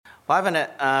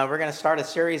We're going to start a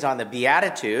series on the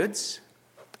Beatitudes.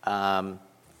 I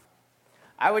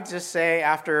would just say,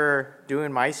 after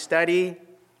doing my study,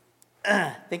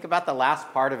 think about the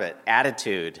last part of it,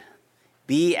 attitude.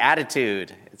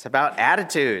 Beatitude. It's about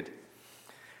attitude.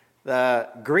 The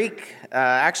Greek,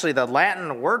 the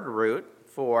Latin word root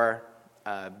for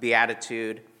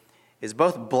beatitude is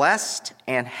both blessed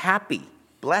and happy.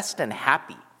 Blessed and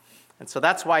happy. And so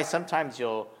that's why sometimes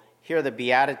you'll hear the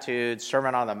Beatitudes,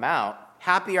 Sermon on the Mount.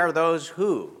 Happy are those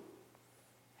who.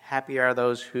 Happy are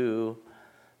those who.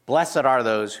 Blessed are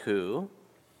those who.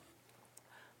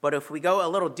 But if we go a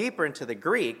little deeper into the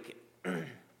Greek,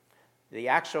 the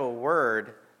actual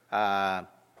word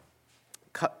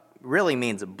really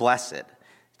means blessed.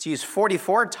 It's used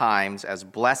 44 times as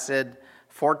blessed,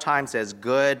 4 times as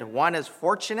good, 1 as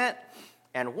fortunate,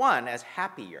 and 1 as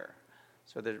happier.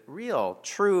 So the real,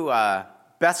 true,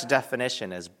 best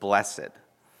definition is blessed.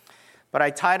 But I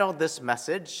titled this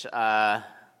message, I've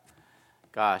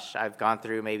gone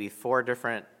through maybe 4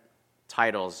 different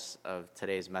titles of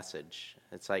today's message.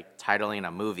 It's like titling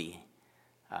a movie.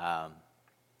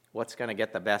 What's going to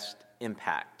get the best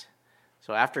impact?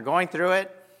 So after going through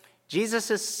it,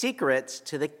 Jesus' secrets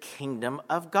to the kingdom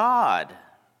of God,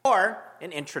 or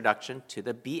an introduction to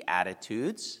the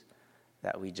Beatitudes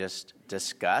that we just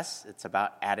discussed. It's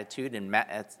about attitude, and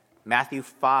Matthew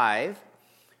 5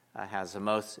 has the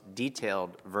most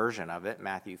detailed version of it,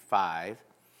 Matthew 5.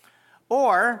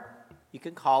 Or you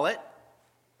could call it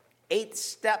 8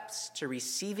 steps to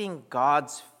receiving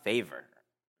God's favor.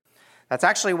 That's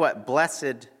actually what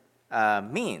blessed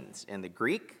means in the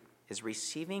Greek, is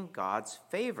receiving God's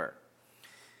favor.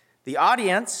 The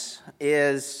audience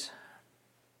is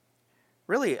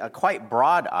really a quite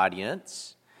broad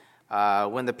audience.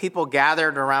 When the people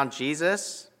gathered around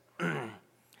Jesus,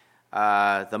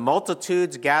 the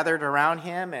multitudes gathered around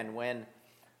him, and when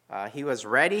he was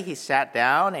ready, he sat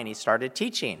down and he started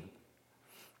teaching.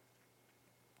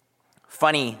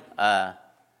 Funny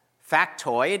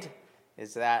factoid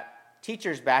is that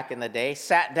teachers back in the day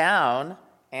sat down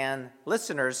and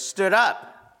listeners stood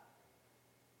up.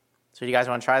 So you guys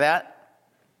want to try that?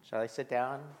 Shall I sit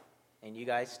down and you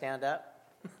guys stand up?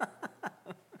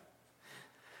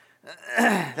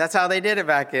 That's how they did it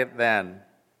back then,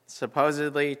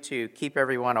 supposedly to keep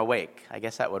everyone awake. I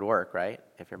guess that would work, right?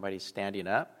 If everybody's standing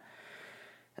up.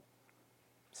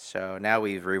 So now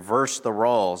we've reversed the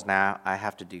roles. Now I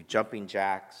have to do jumping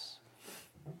jacks,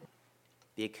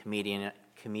 be a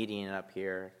comedian up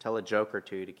here, tell a joke or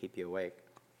two to keep you awake.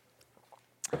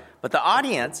 But the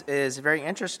audience is very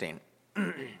interesting.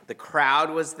 The crowd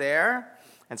was there,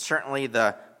 and certainly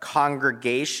the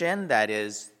congregation, that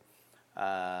is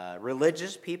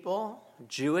religious people,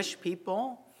 Jewish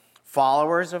people,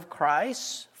 followers of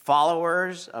Christ,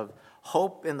 followers of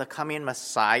hope in the coming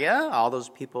Messiah. All those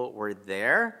people were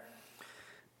there.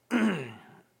 And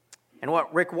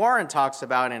what Rick Warren talks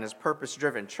about in his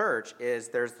Purpose-Driven Church is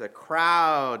there's the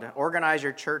crowd. Organize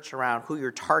your church around who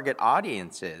your target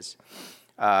audience is.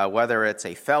 Whether it's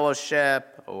a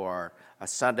fellowship or a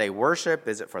Sunday worship,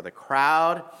 is it for the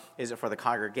crowd? Is it for the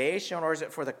congregation? Or is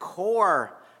it for the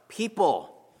core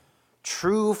people,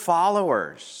 true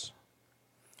followers?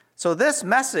 So this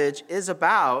message is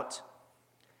about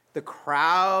the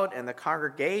crowd and the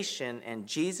congregation and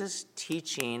Jesus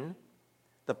teaching.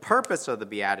 The purpose of the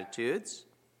Beatitudes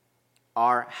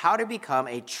are how to become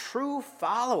a true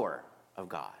follower of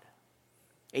God.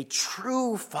 A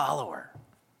true follower.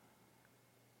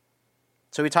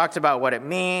 So we talked about what it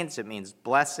means. It means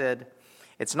blessed.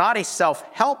 It's not a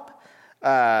self-help,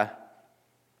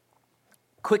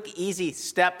 quick, easy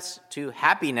steps to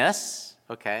happiness,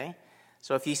 okay?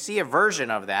 So if you see a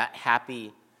version of that,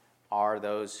 happy are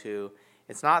those who,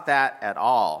 it's not that at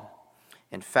all.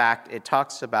 In fact, it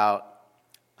talks about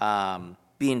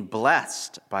being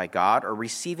blessed by God or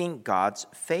receiving God's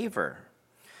favor.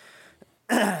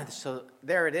 So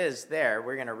there it is there.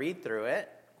 We're going to read through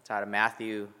it. It's out of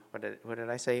Matthew, what did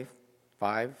I say?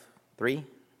 3?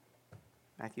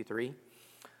 Matthew 3.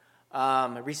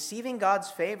 Receiving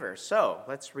God's favor. So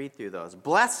let's read through those.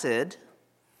 Blessed,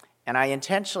 and I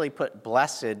intentionally put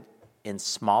blessed in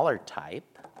smaller type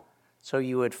so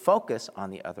you would focus on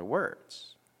the other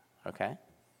words. Okay?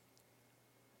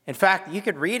 In fact, you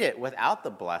could read it without the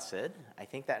blessed. I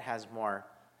think that has more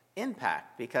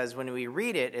impact because when we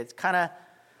read it, it's kind of,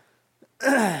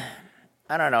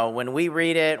 I don't know, when we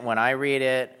read it, when I read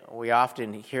it, we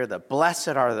often hear the blessed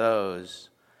are those,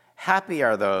 happy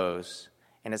are those,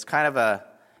 and it's kind of a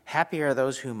happy are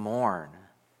those who mourn.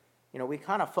 You know, we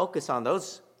kind of focus on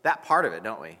that part of it,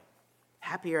 don't we?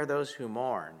 Happy are those who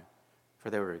mourn, for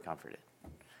they will be comforted.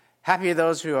 Happy are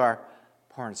those who are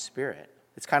poor in spirit.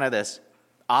 It's kind of this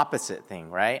opposite thing,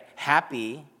 right?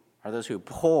 Happy are those who are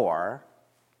poor,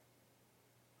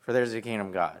 for theirs is the kingdom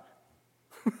of God.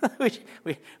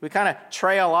 we kind of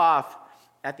trail off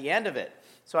at the end of it.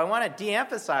 So I want to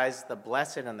de-emphasize the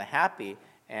blessed and the happy,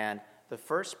 and the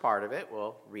first part of it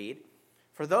we'll read.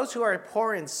 For those who are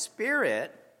poor in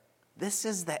spirit, this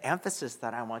is the emphasis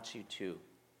that I want you to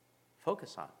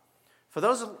focus on. For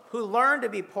those who learn to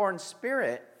be poor in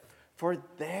spirit, for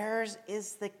theirs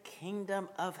is the kingdom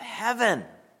of heaven.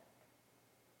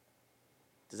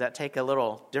 Does that take a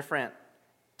little different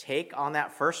take on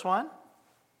that first one?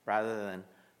 Rather than,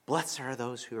 blessed are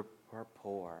those who are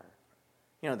poor.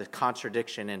 You know, the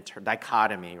contradiction and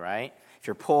dichotomy, right? If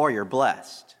you're poor, you're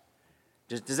blessed.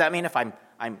 Does that mean if I'm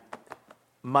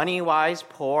money-wise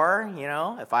poor,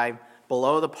 if I'm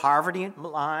below the poverty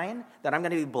line, that I'm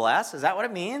going to be blessed? Is that what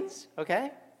it means? Okay?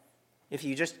 If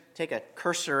you just take a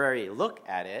cursory look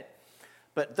at it.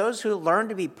 But those who learn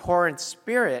to be poor in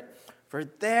spirit, for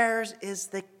theirs is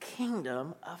the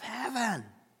kingdom of heaven.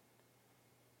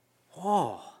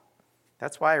 Oh,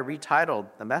 that's why I retitled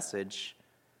the message,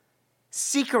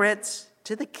 Secrets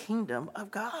to the Kingdom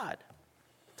of God,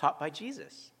 taught by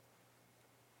Jesus.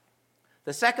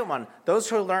 The second one, those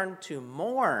who learn to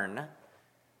mourn,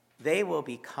 they will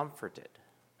be comforted.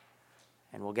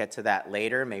 And we'll get to that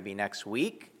later, maybe next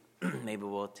week. Maybe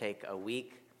we'll take a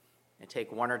week and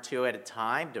take one or two at a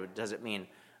time. Does it mean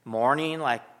mourning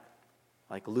like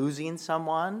losing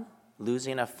someone,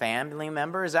 losing a family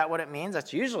member? Is that what it means?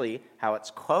 That's usually how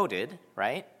it's quoted,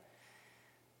 right?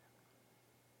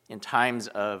 In times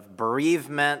of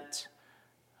bereavement,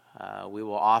 we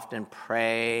will often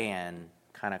pray and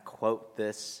kind of quote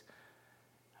this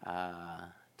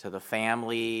to the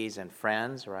families and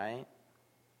friends, right?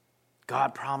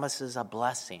 God promises a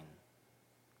blessing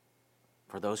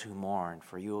for those who mourn,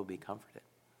 for you will be comforted.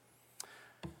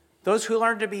 Those who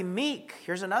learn to be meek,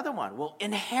 here's another one, will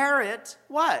inherit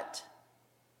what?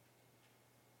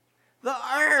 The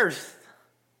earth.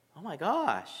 Oh my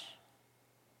gosh.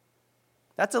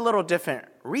 That's a little different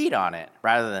read on it,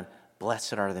 rather than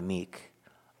blessed are the meek.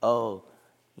 Oh,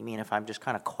 you mean if I'm just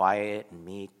kind of quiet and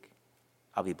meek,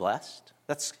 I'll be blessed?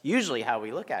 That's usually how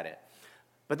we look at it.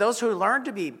 But those who learn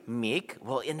to be meek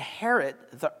will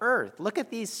inherit the earth. Look at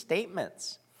these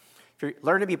statements. If you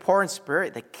learn to be poor in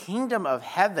spirit, the kingdom of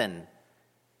heaven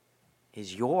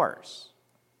is yours.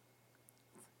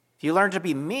 If you learn to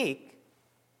be meek,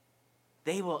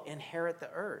 they will inherit the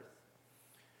earth.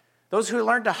 Those who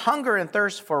learn to hunger and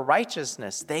thirst for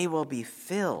righteousness, they will be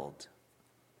filled.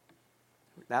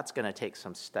 That's going to take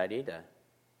some study.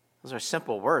 Those are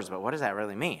simple words, but what does that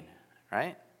really mean,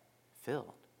 right?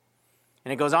 Filled.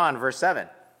 And it goes on, verse 7.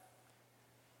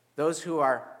 Those who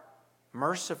are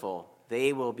merciful,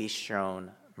 they will be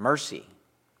shown mercy.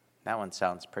 That one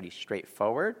sounds pretty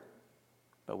straightforward,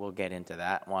 but we'll get into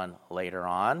that one later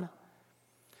on.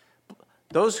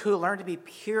 Those who learn to be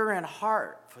pure in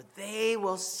heart, for they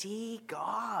will see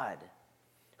God.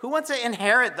 Who wants to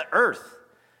inherit the earth?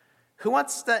 Who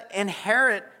wants to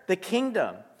inherit the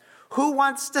kingdom? Who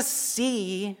wants to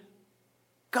see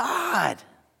God?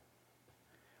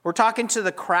 We're talking to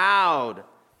the crowd,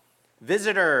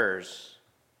 visitors,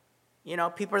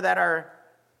 people that are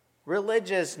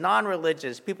religious,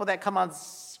 non-religious, people that come on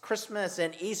Christmas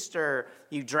and Easter.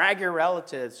 You drag your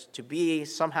relatives to be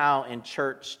somehow in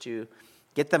church to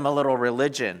get them a little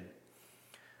religion.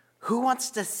 Who wants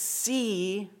to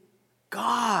see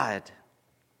God?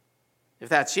 If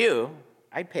that's you,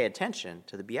 I'd pay attention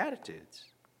to the Beatitudes.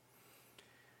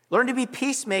 Learn to be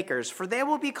peacemakers, for they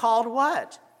will be called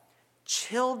what?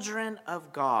 Children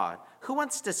of God. Who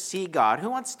wants to see God? Who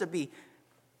wants to be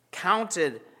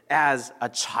counted as a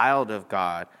child of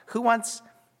God? Who wants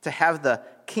to have the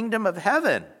kingdom of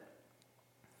heaven?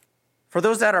 For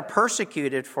those that are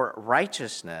persecuted for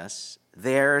righteousness,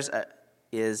 theirs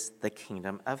is the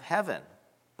kingdom of heaven.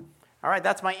 All right,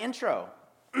 that's my intro.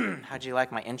 How'd you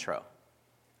like my intro?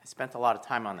 I spent a lot of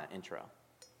time on that intro.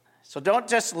 So don't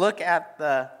just look at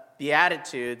the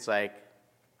Beatitudes like,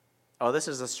 oh, this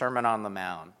is a Sermon on the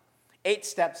Mount. 8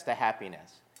 steps to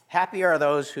happiness. Happy are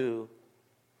those who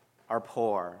are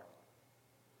poor.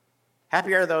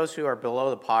 Happy are those who are below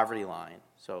the poverty line.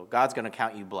 So God's going to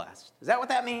count you blessed. Is that what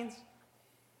that means?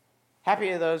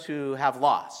 Happy are those who have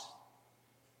loss.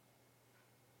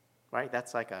 Right?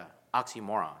 That's like an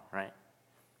oxymoron, right?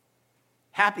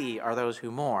 Happy are those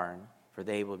who mourn, for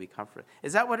they will be comforted.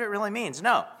 Is that what it really means?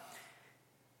 No.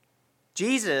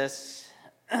 Jesus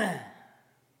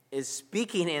is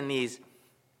speaking in these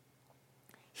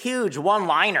huge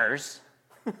one-liners,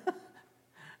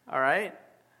 all right,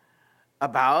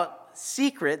 about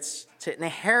secrets to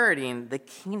inheriting the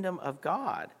kingdom of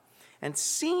God and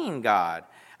seeing God.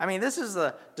 I mean, this is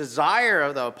the desire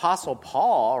of the Apostle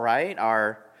Paul, right?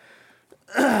 Our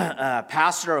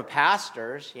pastor of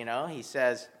pastors, he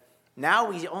says, now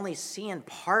we only see in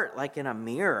part like in a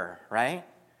mirror, right?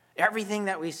 Everything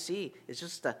that we see is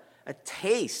just a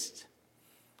taste,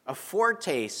 a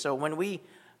foretaste. So when we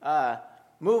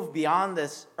move beyond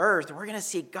this earth, we're going to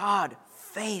see God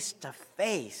face to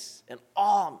face, and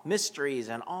all mysteries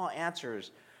and all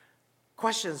answers,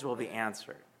 questions will be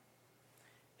answered.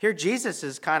 Here Jesus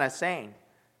is kind of saying,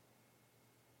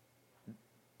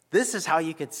 this is how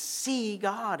you could see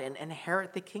God and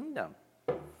inherit the kingdom.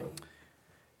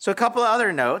 So a couple of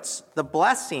other notes. The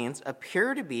blessings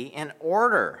appear to be in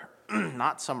order,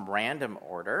 not some random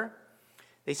order.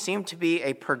 They seem to be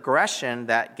a progression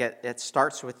that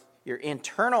starts with your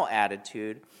internal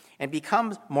attitude and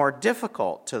becomes more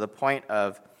difficult to the point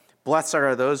of, blessed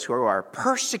are those who are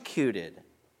persecuted.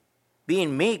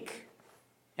 Being meek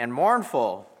and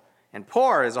mournful and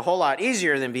poor is a whole lot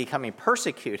easier than becoming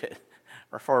persecuted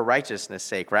or for righteousness'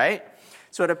 sake, right?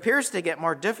 So it appears to get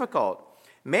more difficult.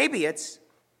 Maybe it's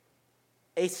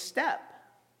a step.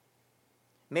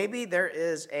 Maybe there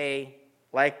is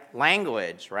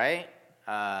language, right?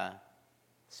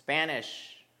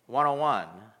 Spanish 101,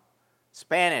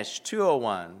 Spanish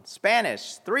 201,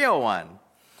 Spanish 301.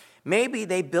 Maybe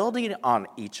they building on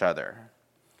each other.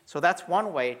 So that's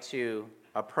one way to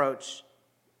approach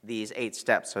these 8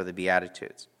 steps of the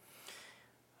Beatitudes.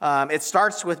 It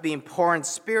starts with being poor in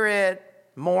spirit,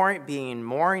 being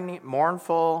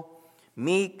mournful,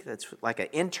 meek. That's like an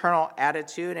internal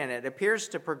attitude, and it appears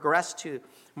to progress to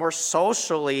more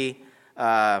socially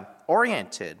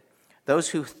oriented. Those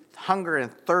who hunger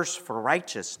and thirst for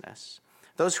righteousness.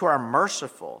 Those who are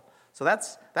merciful. So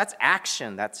that's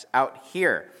action that's out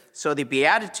here. So the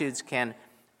Beatitudes can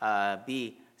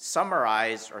be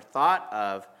summarized or thought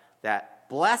of that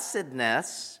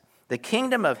blessedness, the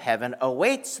kingdom of heaven,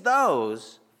 awaits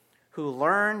those who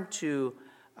learn to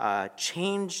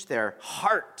change their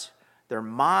heart, their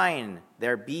mind,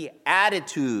 their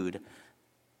beatitude.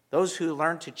 Those who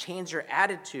learn to change their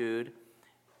attitude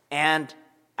and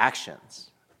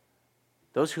actions.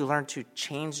 Those who learn to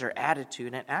change their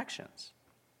attitude and actions.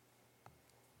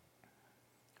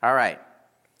 All right.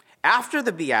 After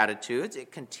the Beatitudes,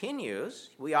 it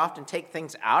continues. We often take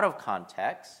things out of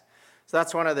context. So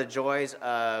that's one of the joys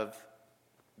of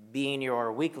being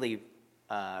your weekly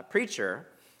preacher,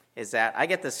 is that I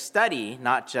get to study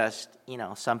not just,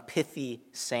 some pithy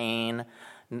saying,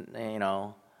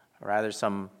 rather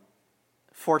some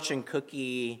fortune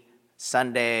cookie,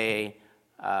 Sunday,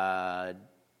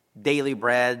 daily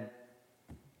bread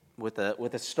with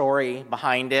a story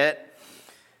behind it.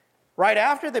 Right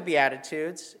after the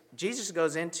Beatitudes, Jesus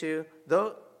goes into,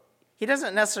 though he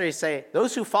doesn't necessarily say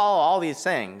those who follow all these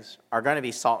things are going to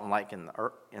be salt and light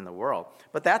in the world,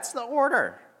 but that's the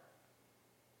order.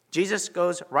 Jesus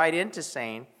goes right into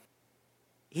saying,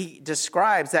 he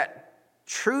describes that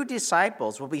true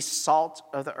disciples will be salt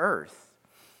of the earth.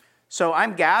 So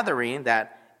I'm gathering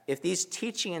that if these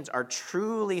teachings are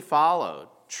truly followed,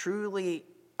 truly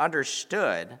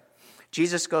understood,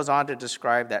 Jesus goes on to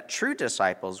describe that true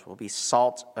disciples will be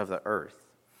salt of the earth.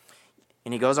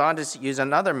 And he goes on to use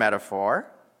another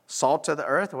metaphor, salt of the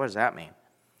earth. What does that mean?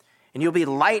 And you'll be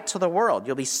light to the world.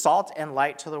 You'll be salt and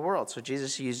light to the world. So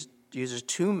Jesus uses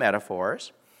 2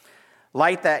 metaphors.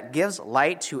 Light that gives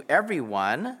light to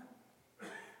everyone.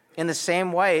 In the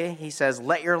same way, he says,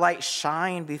 let your light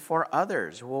shine before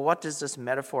others. Well, what does this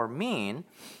metaphor mean?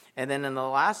 And then in the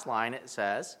last line, it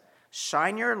says,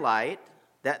 shine your light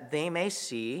that they may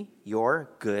see your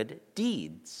good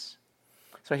deeds.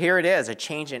 So here it is, a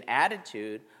change in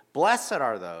attitude. Blessed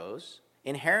are those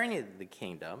inheriting the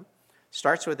kingdom.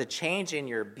 Starts with a change in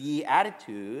your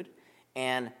beatitude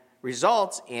and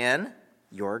results in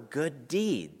your good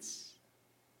deeds.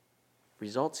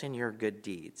 Results in your good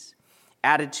deeds.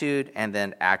 Attitude and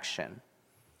then action.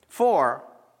 For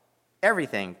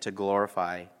everything to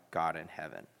glorify God in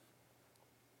heaven.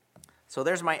 So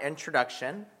there's my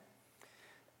introduction.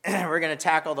 We're going to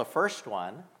tackle the first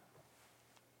one.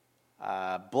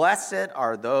 Blessed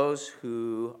are those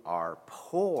who are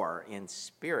poor in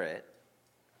spirit,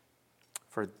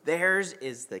 for theirs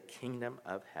is the kingdom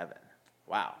of heaven.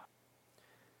 Wow.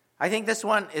 I think this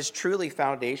one is truly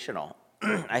foundational.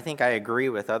 I think I agree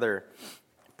with other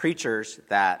preachers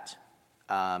that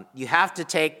you have to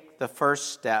take the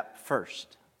first step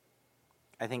first.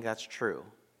 I think that's true.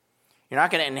 You're not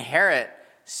going to inherit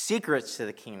secrets to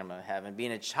the kingdom of heaven,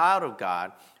 being a child of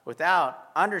God, without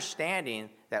understanding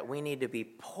that we need to be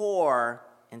poor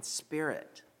in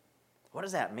spirit. What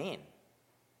does that mean?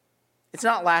 It's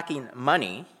not lacking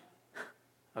money,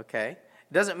 okay?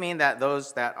 It doesn't mean that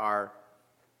those that are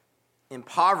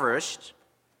impoverished,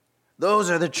 those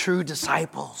are the true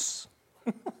disciples.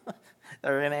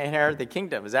 They're going to inherit the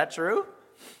kingdom. Is that true?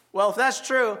 Well, if that's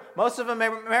true, most of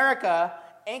America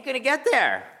ain't going to get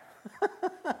there.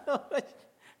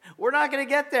 We're not going to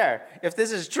get there. If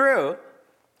this is true,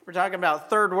 we're talking about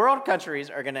third world countries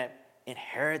are going to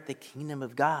inherit the kingdom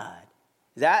of God.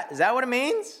 Is that what it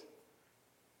means?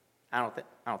 I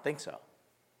don't think so.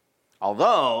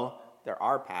 Although there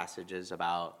are passages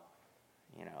about,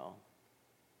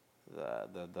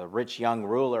 the rich young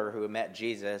ruler who met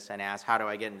Jesus and asked, how do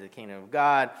I get into the kingdom of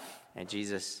God? And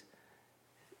Jesus,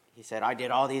 he said, I did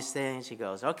all these things. He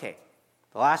goes, okay,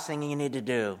 the last thing you need to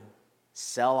do,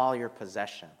 sell all your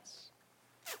possessions.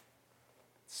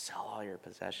 Sell all your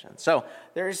possessions. So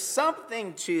there's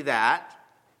something to that,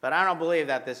 but I don't believe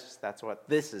that that's what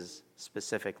this is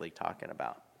specifically talking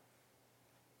about.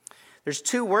 There's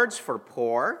two words for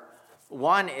poor.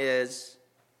 One is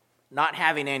not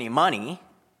having any money,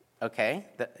 okay,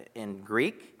 in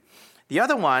Greek. The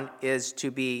other one is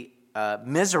to be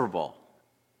miserable,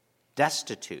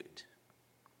 destitute,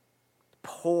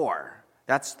 poor.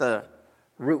 That's the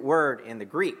root word in the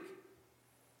Greek.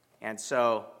 And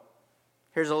so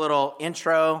here's a little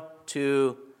intro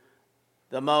to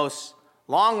the most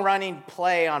long-running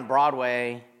play on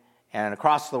Broadway and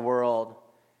across the world.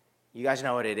 You guys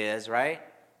know what it is, right?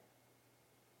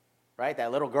 Right?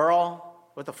 That little girl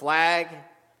with the flag,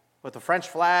 with the French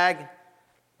flag.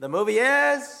 The movie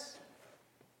is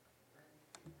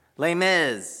Les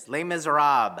Mis, Les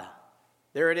Miserables.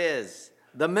 There it is,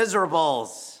 The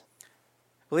Miserables.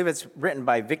 I believe it's written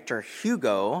by Victor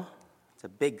Hugo. It's a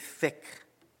big, thick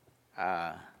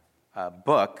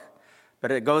book,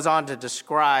 but it goes on to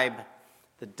describe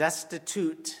the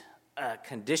destitute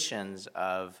conditions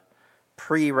of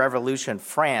pre-revolution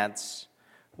France,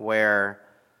 where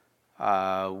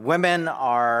women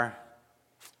are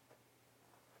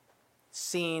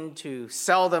seen to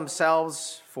sell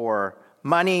themselves for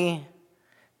money,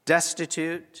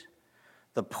 destitute,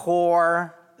 the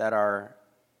poor that are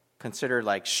considered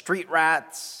like street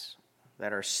rats,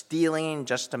 that are stealing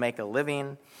just to make a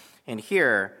living. And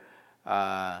here,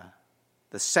 the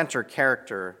center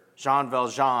character, Jean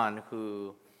Valjean,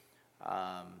 who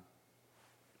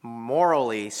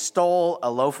morally stole a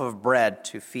loaf of bread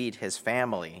to feed his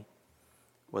family,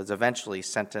 was eventually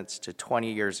sentenced to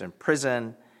 20 years in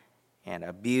prison and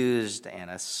abused and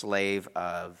a slave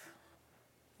of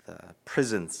the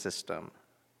prison system.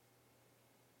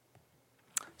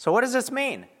 So what does this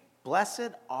mean? Blessed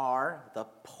are the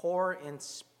poor in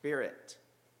spirit,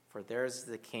 for theirs is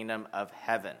the kingdom of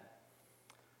heaven.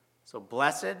 So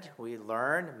blessed, we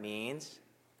learn, means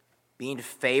being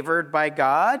favored by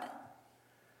God.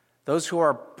 Those who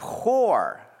are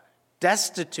poor,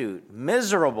 destitute,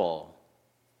 miserable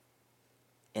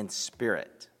in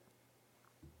spirit.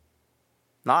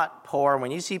 Not poor. When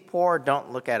you see poor,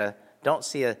 don't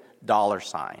see a dollar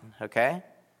sign, okay?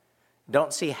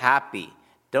 Don't see happy.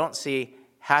 Don't see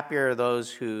happier are those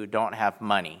who don't have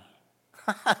money.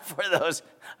 For those,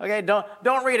 okay,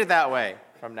 don't read it that way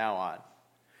from now on.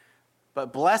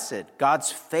 But blessed,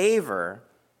 God's favor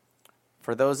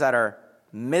for those that are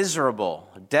miserable,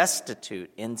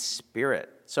 destitute in spirit.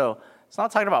 So it's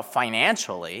not talking about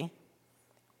financially.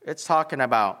 It's talking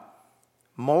about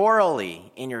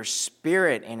morally, in your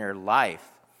spirit, in your life.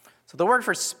 So the word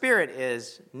for spirit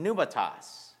is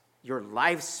pneumatos, your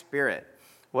life spirit.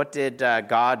 What did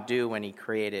God do when he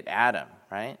created Adam,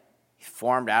 right? He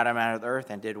formed Adam out of the earth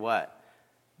and did what?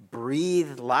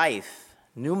 Breathe life,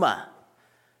 pneuma.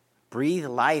 Breathe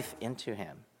life into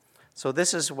him. So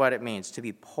this is what it means to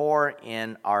be poor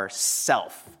in our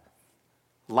self.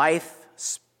 Life,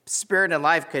 spirit and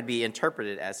life could be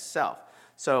interpreted as self.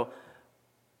 So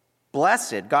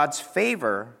blessed, God's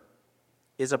favor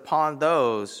is upon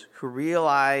those who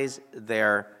realize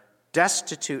their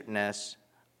destituteness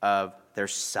of their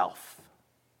self.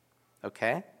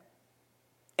 Okay?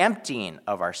 Emptying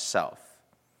of our self.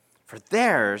 For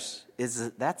theirs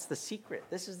is, that's the secret.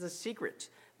 This is the secret.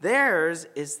 Theirs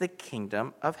is the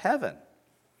kingdom of heaven.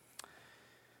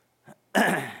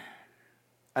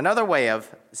 Another way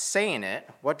of saying it,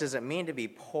 what does it mean to be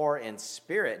poor in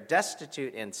spirit,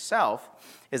 destitute in self,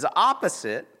 is the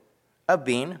opposite of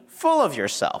being full of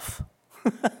yourself.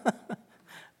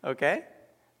 Okay?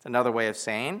 It's another way of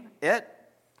saying it.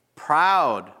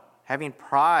 Proud, having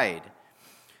pride.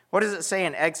 What does it say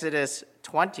in Exodus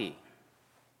 20?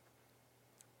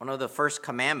 One of the first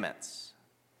commandments.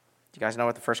 Do you guys know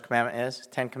what the first commandment is?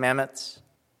 10 Commandments?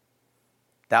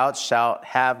 Thou shalt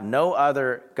have no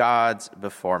other gods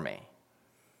before me.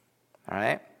 All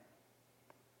right?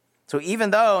 So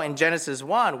even though in Genesis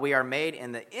 1 we are made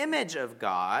in the image of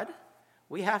God,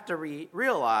 we have to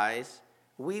realize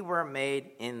we were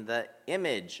made in the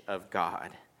image of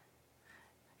God.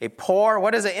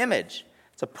 What is an image?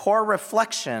 It's a poor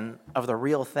reflection of the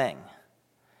real thing.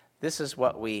 This is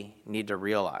what we need to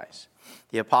realize.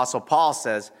 The Apostle Paul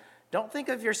says, don't think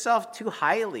of yourself too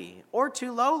highly or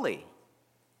too lowly,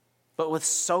 but with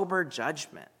sober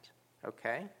judgment,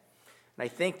 okay? And I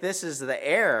think this is the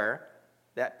error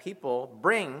that people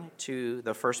bring to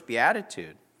the first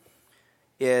beatitude,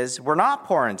 is we're not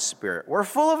poor in spirit. We're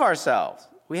full of ourselves.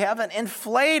 We have an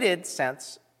inflated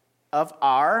sense of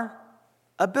our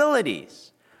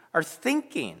abilities, our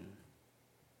thinking,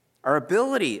 our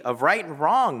ability of right and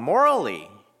wrong morally.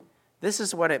 This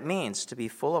is what it means to be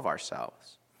full of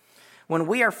ourselves. When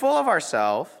we are full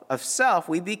of self,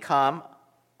 we become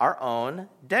our own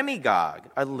demigod,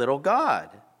 a little god.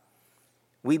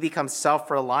 We become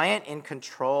self-reliant, in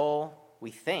control,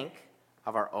 we think,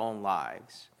 of our own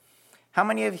lives. How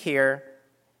many of here,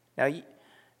 now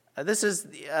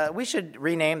we should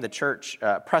rename the church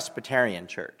Presbyterian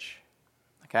Church,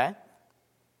 okay?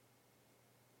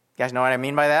 You guys know what I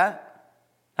mean by that?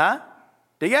 Huh?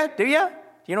 Do you? Do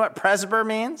you know what presbyter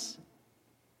means?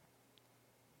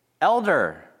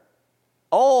 Elder,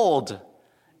 old,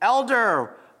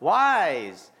 elder,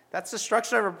 wise. That's the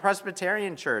structure of a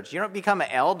Presbyterian church. You don't become an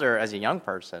elder as a young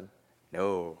person.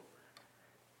 No.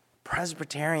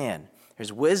 Presbyterian.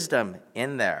 There's wisdom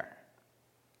in there.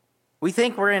 We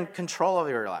think we're in control of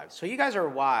your lives. So you guys are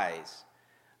wise.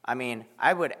 I mean,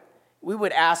 we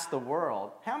would ask the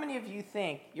world, how many of you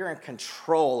think you're in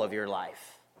control of your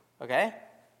life? Okay?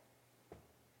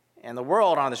 And the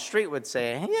world on the street would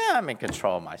say, yeah, I'm in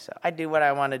control of myself. I do what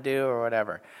I want to do or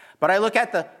whatever. But I look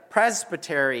at the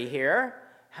presbytery here.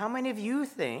 How many of you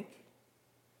think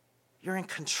you're in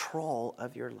control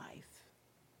of your life?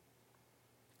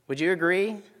 Would you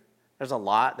agree? There's a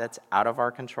lot that's out of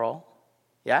our control.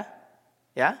 Yeah?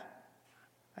 Yeah?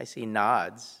 I see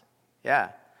nods. Yeah.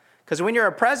 Because when you're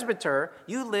a presbyter,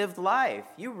 you lived life.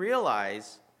 You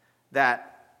realize that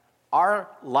our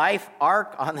life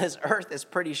arc on this earth is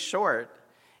pretty short,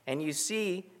 and you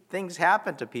see things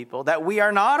happen to people that we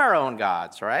are not our own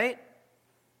gods, right?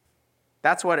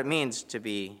 That's what it means to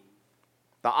be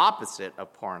the opposite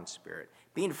of poor in spirit,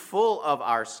 being full of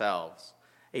ourselves,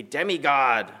 a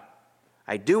demigod.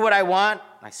 I do what I want,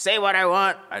 I say what I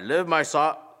want, I live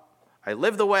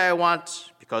the way I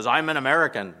want because I'm an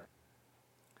American.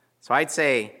 So I'd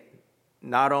say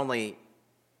not only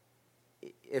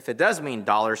if it does mean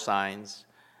dollar signs,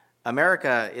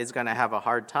 America is going to have a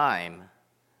hard time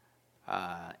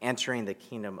entering the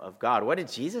kingdom of God. What did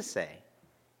Jesus say?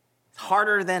 It's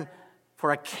harder than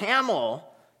for a camel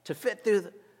to fit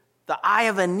through the eye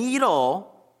of a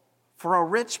needle for a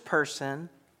rich person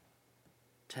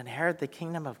to inherit the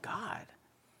kingdom of God.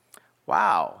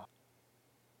 Wow.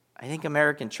 I think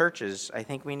American churches,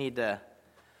 we need to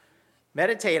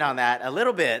meditate on that a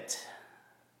little bit.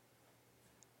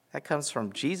 That comes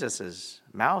from Jesus'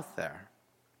 mouth there.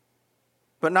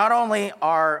 But not only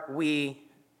are we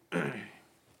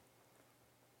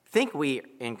think we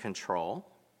in control,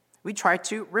 we try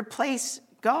to replace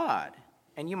God.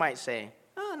 And you might say,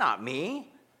 oh, not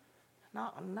me.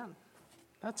 No,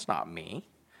 that's not me.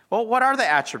 Well, what are the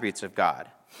attributes of God?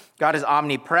 God is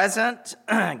omnipresent.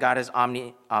 God is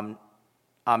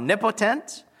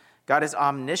omnipotent. God is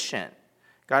omniscient.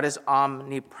 God is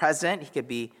omnipresent. He could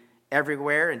be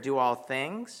everywhere and do all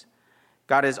things.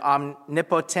 God is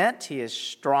omnipotent. He is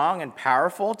strong and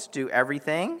powerful to do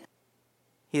everything.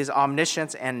 He is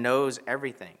omniscient and knows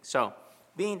everything. So,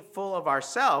 being full of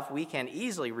ourselves, we can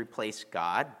easily replace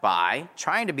God by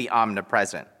trying to be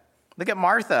omnipresent. Look at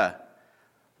Martha.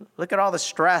 Look at all the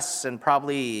stress and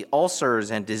probably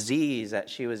ulcers and disease that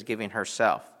she was giving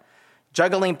herself.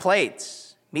 Juggling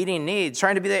plates, meeting needs,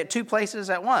 trying to be at two places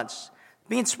at once,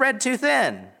 being spread too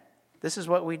thin. This is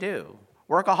what we do.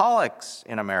 Workaholics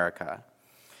in America.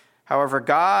 However,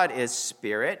 God is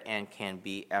spirit and can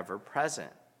be ever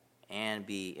present and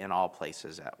be in all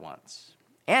places at once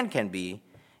and can be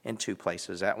in two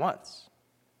places at once.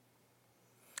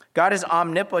 God is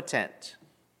omnipotent.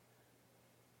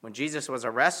 When Jesus was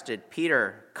arrested,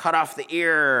 Peter cut off the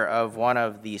ear of one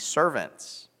of the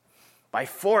servants. By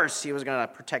force, he was going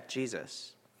to protect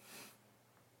Jesus.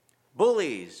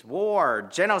 Bullies, war,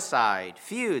 genocide,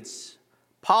 feuds,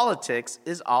 politics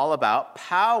is all about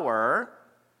power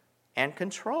and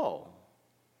control.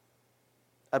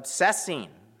 Obsessing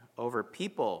over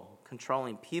people,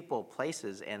 controlling people,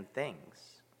 places, and things.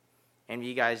 Any of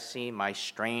you guys see My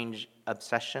Strange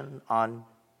Obsession on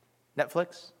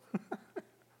Netflix?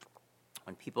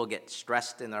 When people get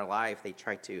stressed in their life, they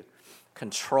try to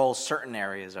control certain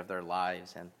areas of their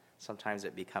lives, and sometimes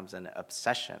it becomes an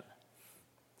obsession.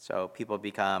 So people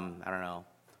become,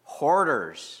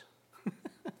 hoarders.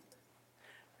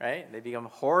 Right? They become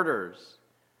hoarders.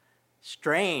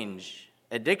 Strange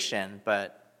addiction,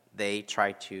 but they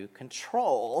try to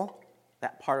control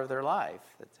that part of their life.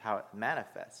 That's how it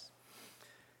manifests.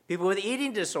 People with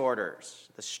eating disorders,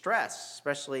 the stress,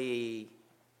 especially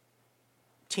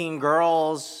teen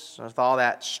girls, with all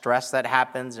that stress that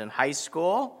happens in high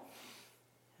school,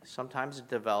 sometimes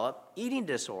develop eating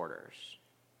disorders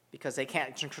because they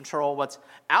can't control what's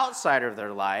outside of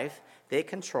their life. They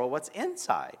control what's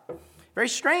inside. Very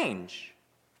strange.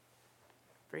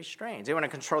 Very strange. They want to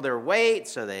control their weight,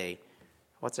 so I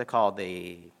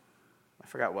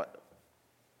forgot what.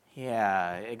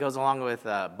 Yeah, it goes along with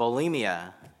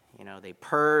bulimia. They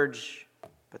purge,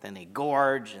 but then they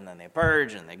gorge, and then they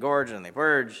purge, and they gorge, and they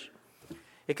purge.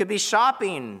 It could be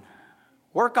shopping,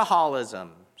 workaholism,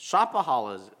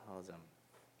 shopaholism,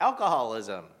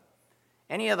 alcoholism,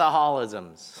 any of the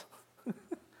holisms.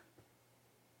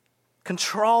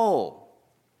 Control.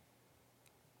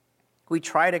 We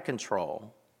try to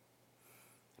control.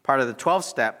 Part of the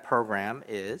 12-step program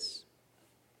is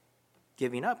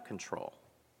giving up control.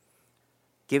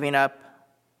 Giving up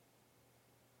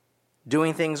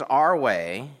doing things our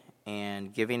way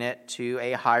and giving it to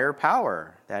a higher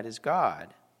power, that is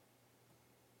God.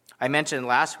 I mentioned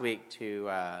last week to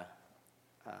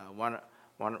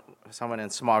someone in a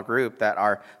small group that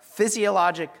our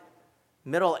physiologic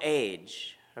middle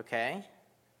age, okay,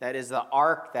 that is the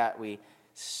arc that we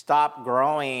stop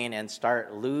growing and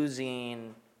start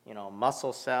losing,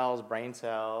 muscle cells, brain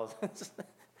cells,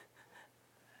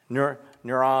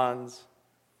 neurons.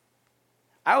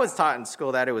 I was taught in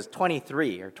school that it was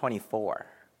 23 or 24.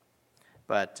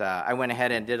 But I went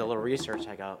ahead and did a little research.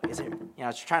 I go, is it? I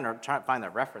was trying to find the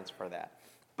reference for that.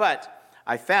 But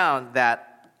I found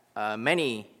that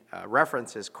many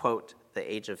references quote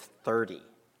the age of 30.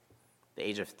 The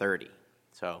age of 30.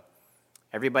 So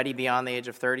everybody beyond the age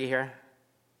of 30 here?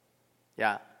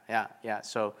 Yeah.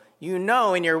 So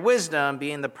in your wisdom,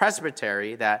 being the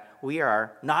presbytery, that we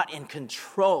are not in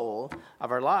control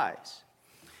of our lives.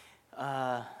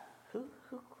 Who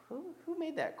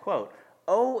made that quote?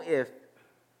 Oh,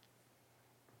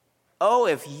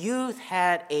 if youth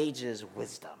had age's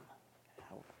wisdom.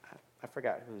 I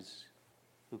forgot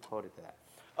who quoted that.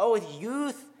 Oh, if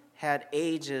youth had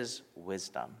age's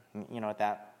wisdom. You know what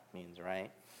that means, right?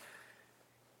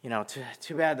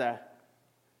 Too bad the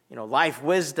life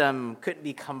wisdom couldn't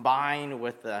be combined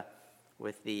with the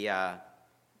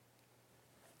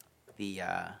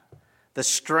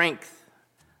strength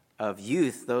of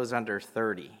youth, those under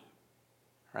 30,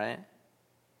 right?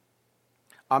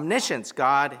 Omniscience,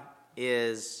 God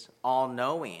is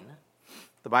all-knowing.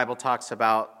 The Bible talks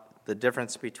about the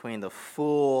difference between the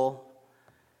fool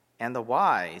and the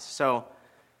wise. So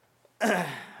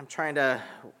I'm trying to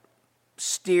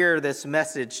steer this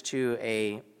message to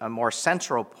a more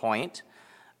central point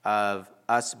of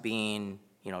us being,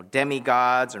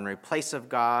 demigods and replacive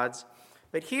gods.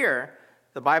 But here,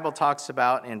 the Bible talks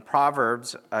about in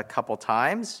Proverbs a couple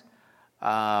times,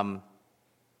 there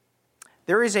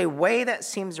is a way that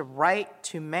seems right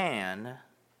to man,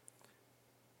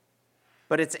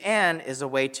 but its end is a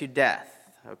way to death,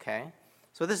 okay?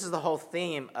 So this is the whole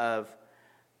theme of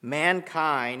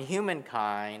mankind,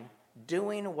 humankind,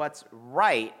 doing what's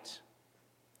right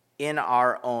in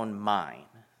our own mind.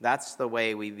 That's the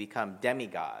way we become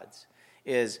demigods,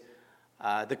 is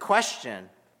the question,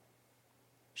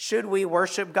 should we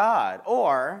worship God?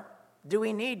 Or do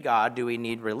we need God? Do we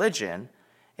need religion?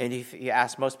 And if you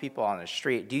ask most people on the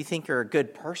street, do you think you're a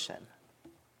good person?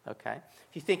 Okay?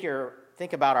 If you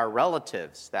think about our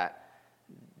relatives that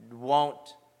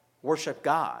won't worship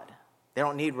God, they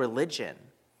don't need religion.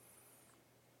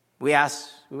 We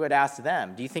would ask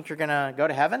them, do you think you're going to go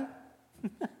to heaven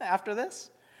after this?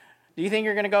 Do you think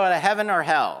you're going to go to heaven or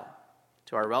hell?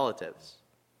 To our relatives,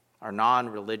 our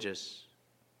non-religious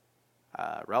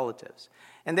relatives.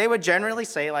 And they would generally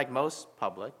say, like most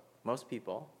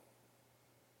people,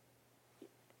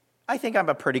 I think I'm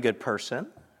a pretty good person,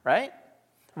 right?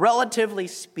 Relatively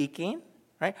speaking,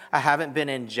 right? I haven't been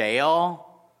in jail.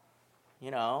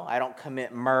 I don't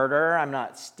commit murder. I'm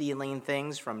not stealing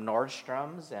things from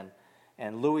Nordstrom's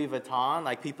and Louis Vuitton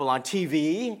like people on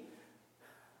TV.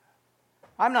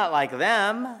 I'm not like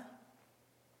them.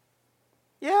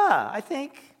 Yeah, I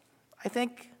think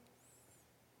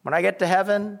when I get to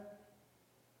heaven,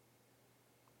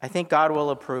 I think God will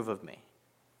approve of me.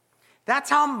 That's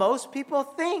how most people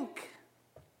think.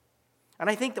 And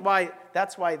I think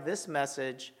that's why this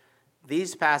message,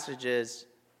 these passages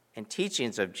and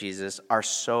teachings of Jesus are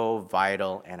so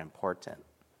vital and important.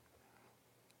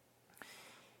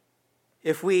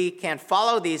 If we can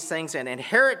follow these things and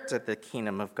inherit the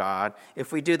kingdom of God,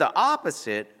 if we do the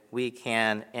opposite, we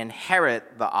can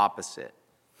inherit the opposite.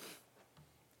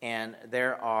 And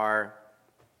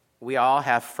we all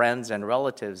have friends and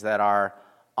relatives that are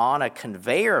on a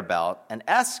conveyor belt, an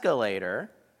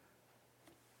escalator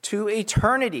to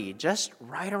eternity, just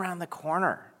right around the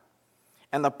corner.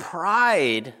 And the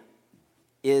pride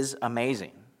is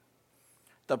amazing.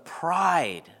 The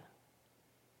pride,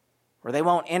 where they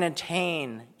won't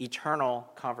entertain eternal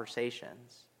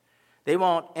conversations. They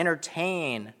won't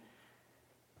entertain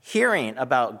hearing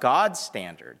about God's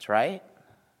standards, right?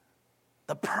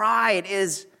 The pride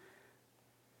is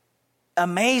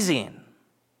amazing.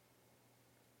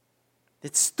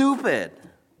 It's stupid.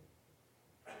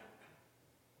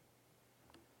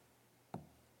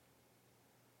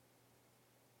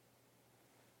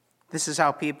 This is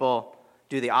how people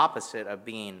do the opposite of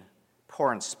being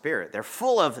poor in spirit. They're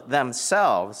full of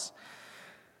themselves,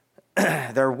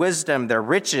 their wisdom, their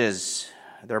riches,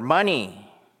 their money,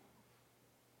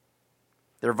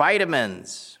 their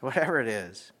vitamins, whatever it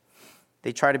is.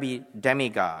 They try to be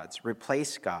demigods,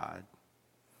 replace God.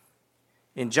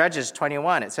 In Judges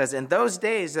 21, it says, in those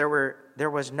days there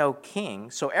was no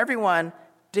king, so everyone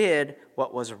did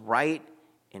what was right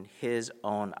in his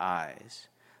own eyes.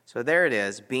 So there it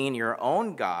is, being your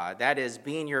own God, that is,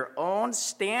 being your own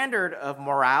standard of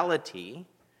morality.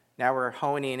 Now we're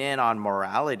honing in on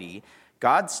morality,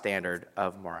 God's standard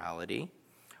of morality.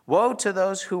 Woe to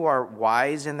those who are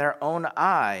wise in their own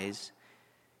eyes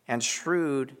and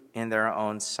shrewd in their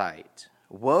own sight.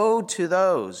 Woe to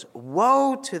those,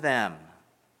 woe to them.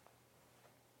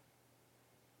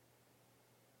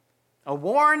 A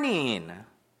warning,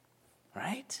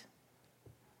 right?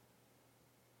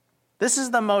 This is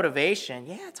the motivation.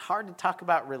 Yeah, it's hard to talk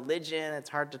about religion. It's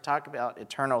hard to talk about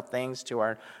eternal things to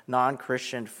our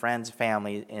non-Christian friends,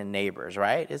 family, and neighbors,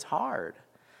 right? It's hard.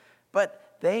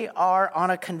 But they are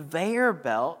on a conveyor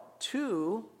belt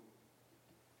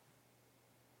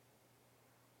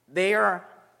they are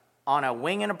on a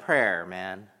wing and a prayer,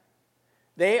 man.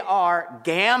 They are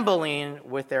gambling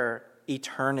with their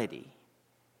eternity.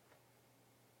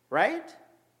 Right?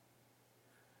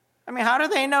 I mean, how do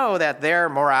they know that their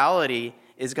morality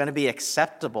is going to be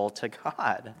acceptable to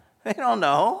God? They don't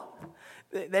know.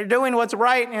 They're doing what's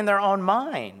right in their own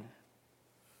mind.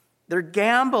 They're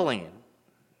gambling.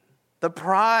 The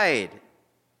pride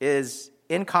is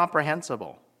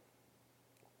incomprehensible.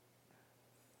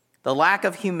 The lack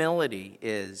of humility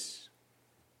is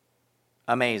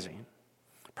amazing.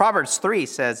 Proverbs 3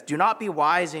 says, do not be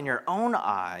wise in your own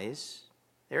eyes.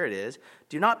 There it is.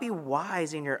 Do not be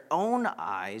wise in your own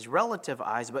eyes, relative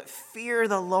eyes, but fear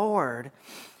the Lord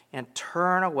and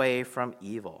turn away from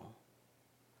evil.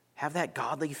 Have that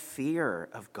godly fear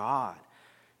of God.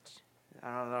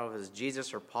 I don't know if it was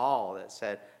Jesus or Paul that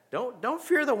said, don't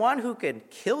fear the one who could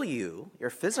kill you, your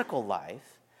physical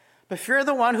life, but fear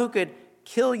the one who could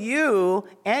kill you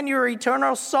and your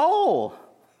eternal soul,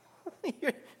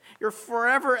 your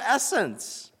forever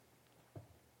essence.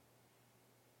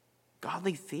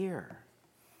 Godly fear.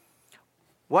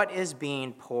 What is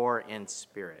being poor in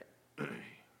spirit?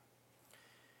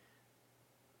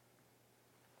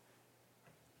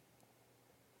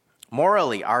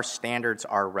 Morally, our standards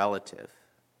are relative.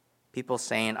 People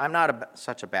saying, I'm not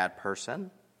such a bad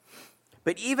person.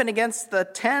 But even against the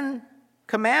 10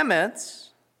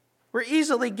 commandments, we're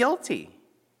easily guilty.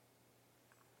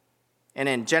 And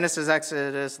in Genesis,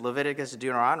 Exodus, Leviticus,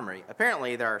 Deuteronomy,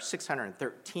 apparently there are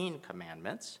 613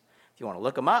 commandments. If you want to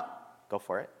look them up, go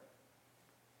for it.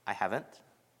 I haven't.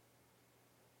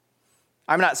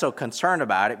 I'm not so concerned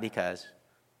about it because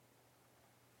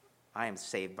I am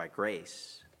saved by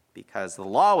grace. Because the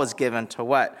law was given to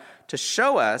what? To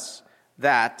show us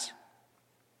that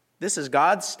this is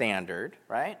God's standard,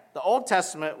 right? The Old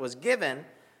Testament was given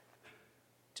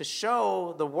to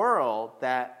show the world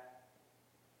that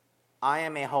I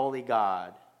am a holy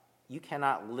God. You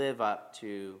cannot live up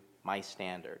to my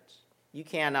standards. You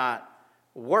cannot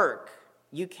work.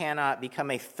 You cannot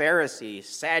become a Pharisee,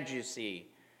 Sadducee,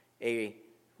 a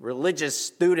religious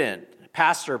student,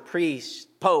 pastor,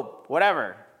 priest, pope,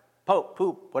 whatever. Pope,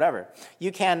 poop, whatever.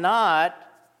 You cannot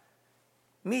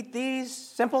meet these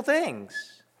simple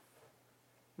things.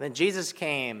 Then Jesus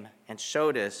came and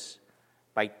showed us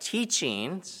by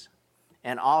teachings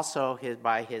and also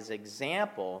by his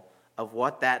example of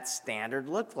what that standard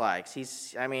looked like. He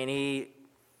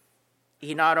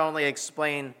not only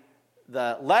explained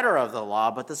the letter of the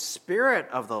law, but the spirit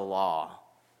of the law.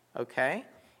 Okay?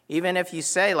 Even if you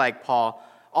say, like Paul,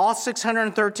 all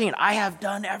 613, I have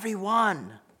done every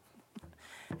one.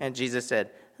 And Jesus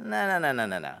said, no.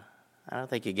 I don't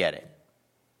think you get it.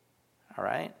 All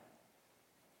right?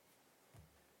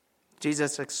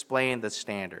 Jesus explained the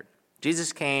standard.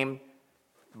 Jesus came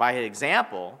by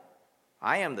example.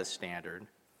 I am the standard,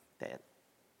 that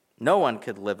no one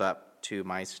could live up to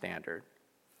my standard.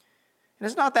 And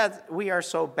it's not that we are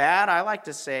so bad. I like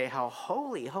to say how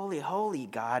holy, holy, holy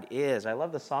God is. I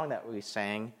love the song that we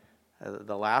sang,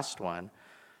 the last one.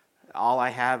 All I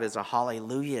have is a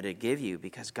hallelujah to give you,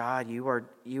 because God, you are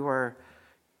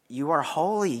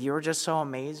holy. You are just so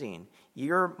amazing.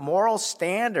 Your moral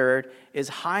standard is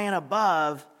high and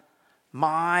above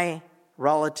my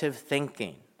relative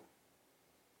thinking.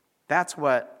 That's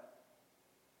what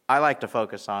I like to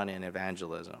focus on in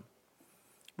evangelism.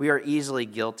 We are easily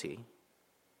guilty.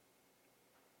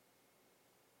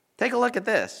 Take a look at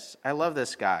this. I love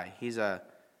this guy. His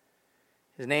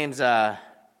name's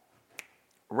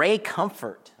Ray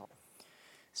Comfort.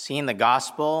 Seeing the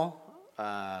gospel,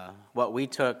 what we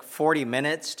took 40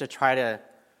 minutes to try to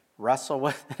wrestle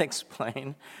with and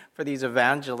explain for these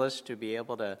evangelists to be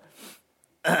able to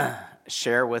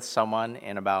share with someone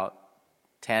in about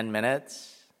 10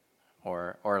 minutes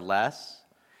or less,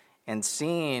 and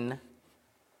seeing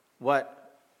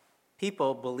what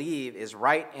people believe is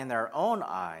right in their own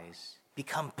eyes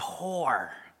become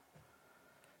poor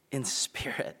in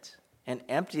spirit and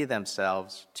empty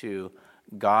themselves to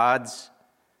God's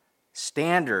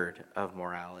standard of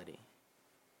morality.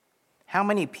 How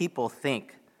many people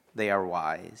think they are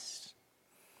wise?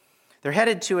 They're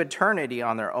headed to eternity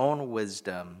on their own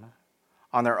wisdom,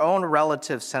 on their own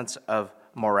relative sense of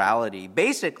morality,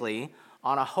 basically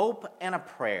on a hope and a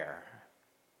prayer.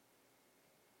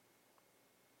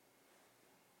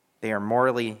 They are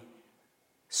morally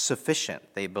sufficient,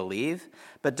 they believe,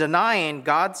 but denying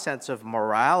God's sense of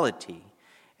morality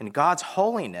and God's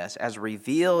holiness as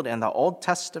revealed in the Old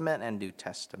Testament and New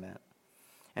Testament,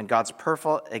 and God's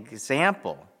perfect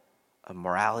example of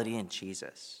morality in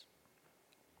Jesus.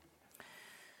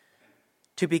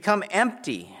 To become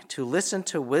empty, to listen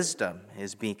to wisdom,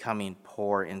 is becoming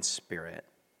poor in spirit.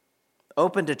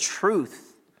 Open to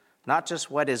truth, not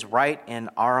just what is right in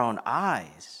our own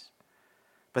eyes.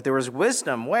 But there was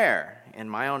wisdom where? In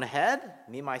my own head?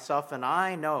 Me, myself, and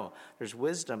I? No. There's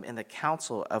wisdom in the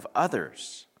counsel of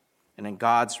others and in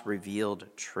God's revealed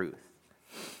truth.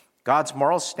 God's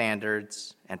moral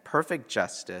standards and perfect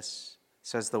justice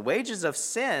says the wages of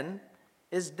sin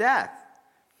is death.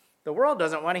 The world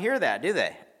doesn't want to hear that, do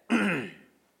they?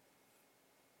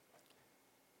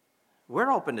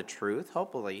 We're open to truth,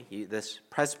 hopefully, this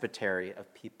presbytery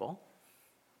of people.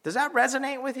 Does that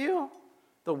resonate with you?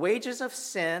 The wages of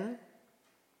sin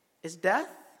is death?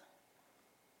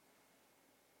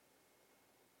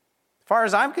 As far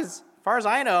as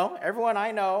I know, everyone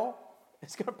I know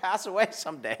is going to pass away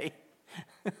someday.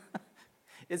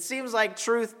 It seems like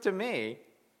truth to me,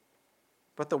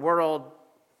 but the world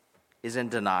is in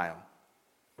denial.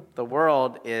 The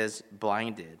world is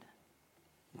blinded.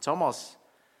 It's almost...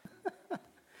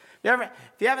 if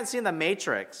you haven't seen The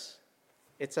Matrix,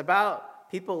 it's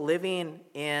about people living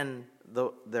in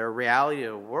the reality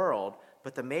of the world,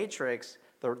 but The Matrix,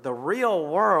 the real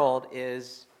world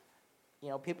is,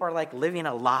 people are like living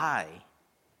a lie.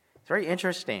 It's very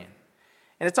interesting.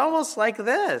 And it's almost like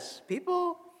this.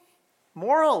 People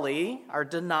morally are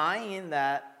denying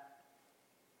that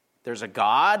there's a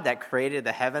God that created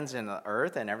the heavens and the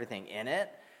earth and everything in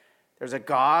it. There's a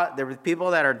God. There are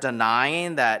people that are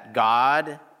denying that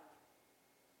God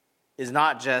is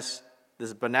not just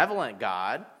this benevolent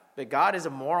God, but God is a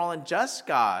moral and just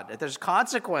God. That there's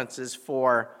consequences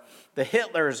for the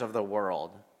Hitlers of the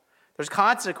world. There's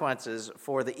consequences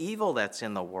for the evil that's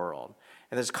in the world.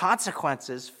 And there's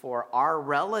consequences for our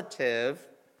relative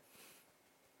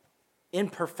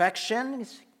imperfection.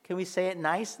 Can we say it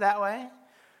nice that way?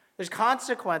 There's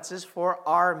consequences for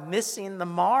our missing the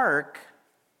mark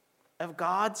of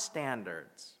God's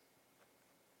standards.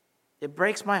 It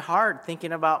breaks my heart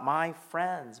thinking about my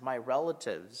friends, my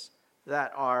relatives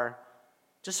that are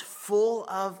just full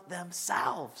of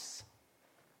themselves.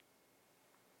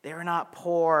 They are not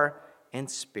poor in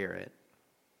spirit.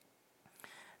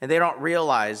 And they don't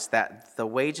realize that the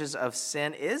wages of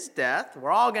sin is death. We're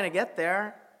all going to get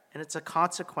there, and it's the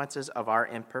consequences of our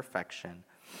imperfection.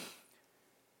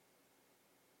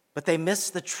 But they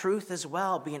miss the truth as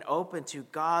well, being open to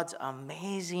God's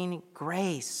amazing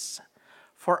grace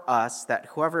for us, that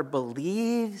whoever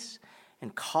believes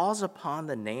and calls upon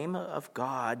the name of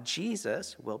God,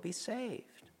 Jesus, will be saved.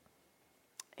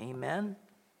 Amen.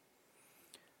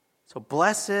 So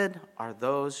blessed are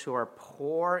those who are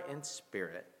poor in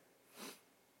spirit.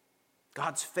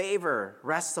 God's favor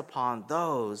rests upon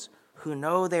those who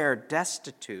know they are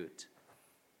destitute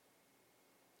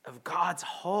of God's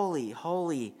holy,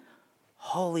 holy,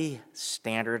 holy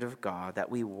standard of God,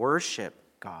 that we worship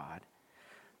God,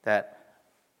 that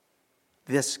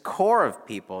this core of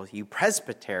people, you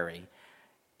presbytery,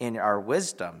 in our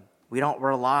wisdom, we don't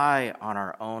rely on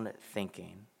our own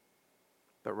thinking,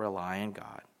 but rely on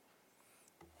God.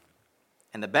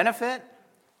 And the benefit?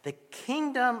 The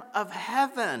kingdom of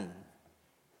heaven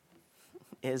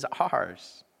is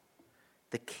ours.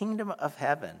 The kingdom of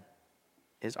heaven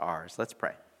is ours. Let's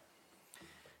pray.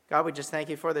 God, we just thank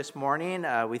you for this morning.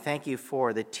 We thank you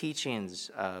for the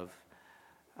teachings of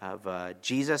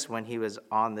Jesus when he was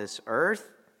on this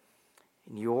earth.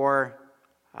 And your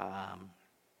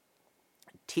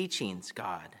teachings,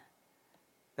 God,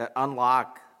 that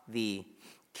unlock the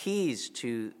keys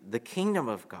to the kingdom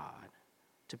of God,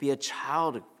 to be a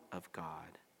child of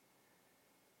God,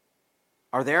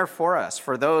 are there for us,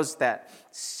 for those that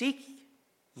seek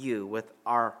you with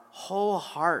our whole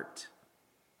heart,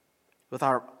 with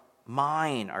our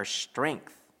mind, our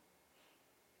strength,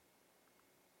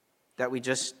 that we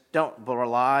just don't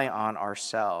rely on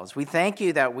ourselves. We thank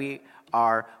you that we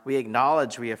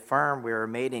acknowledge, we affirm, we are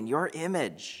made in your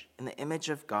image, in the image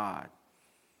of God,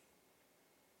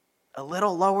 a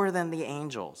little lower than the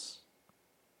angels.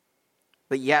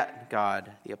 But yet,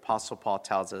 God, the Apostle Paul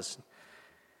tells us,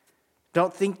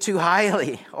 don't think too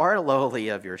highly or lowly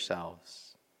of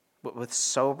yourselves, but with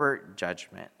sober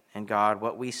judgment. And God,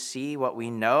 what we see, what we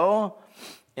know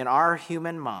in our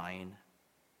human mind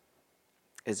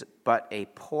is but a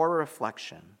poor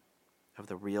reflection of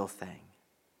the real thing.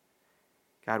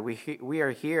 God, we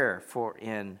are here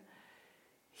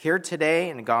here today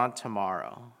and gone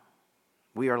tomorrow.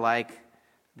 We are like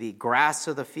the grass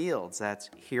of the fields that's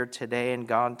here today and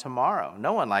gone tomorrow.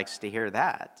 No one likes to hear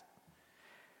that.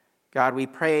 God, we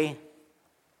pray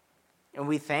and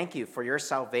we thank you for your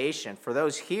salvation. For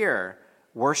those here,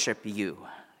 worship you,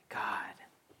 God.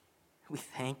 We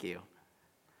thank you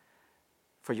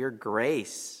for your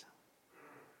grace.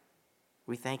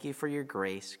 We thank you for your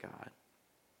grace, God.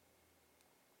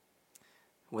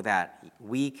 With that,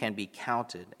 we can be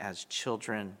counted as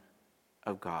children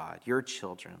of God, your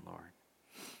children, Lord.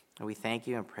 And we thank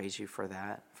you and praise you for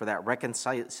that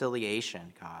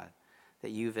reconciliation, God,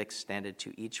 that you've extended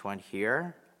to each one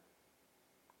here,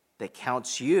 that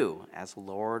counts you as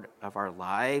Lord of our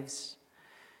lives.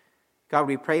 God,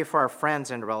 we pray for our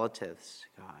friends and relatives,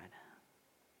 God.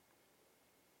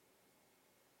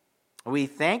 We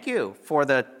thank you for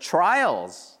the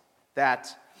trials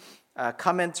that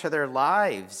come into their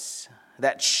lives,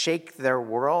 that shake their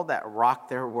world, that rock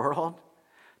their world,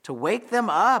 to wake them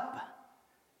up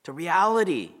to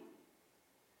reality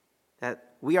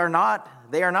that they are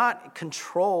not in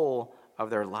control of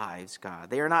their lives,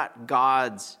 God. They are not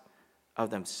gods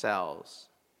of themselves.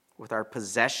 With our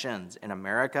possessions in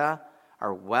America,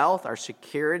 our wealth, our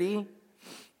security,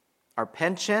 our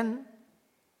pension,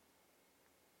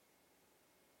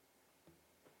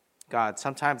 God,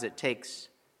 sometimes it takes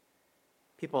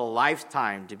people a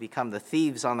lifetime to become the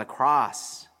thieves on the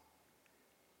cross,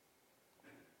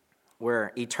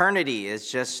 where eternity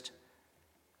is just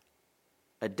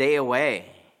a day away.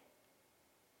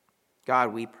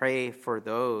 God, we pray for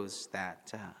those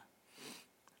that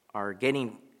are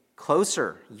getting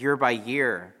closer year by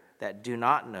year that do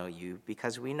not know you,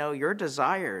 because we know your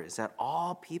desire is that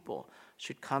all people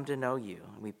should come to know you,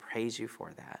 and we praise you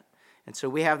for that. And so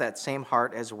we have that same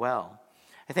heart as well.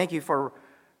 I thank you for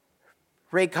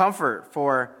Ray Comfort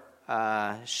for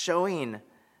showing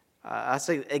us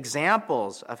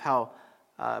examples of how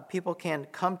people can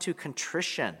come to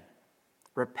contrition,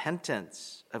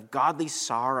 repentance, of godly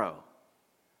sorrow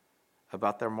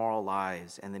about their moral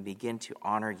lives, and then begin to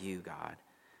honor you, God.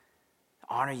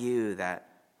 Honor you that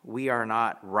we are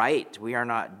not right, we are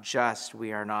not just,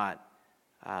 we are not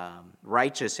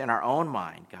righteous in our own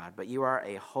mind, God, but you are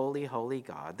a holy, holy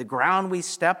God. The ground we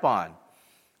step on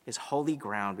is holy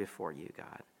ground before you,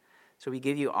 God. So we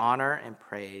give you honor and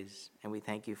praise, and we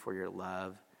thank you for your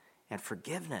love and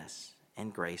forgiveness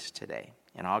and grace today.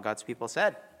 And all God's people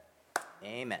said,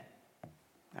 amen.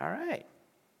 All right.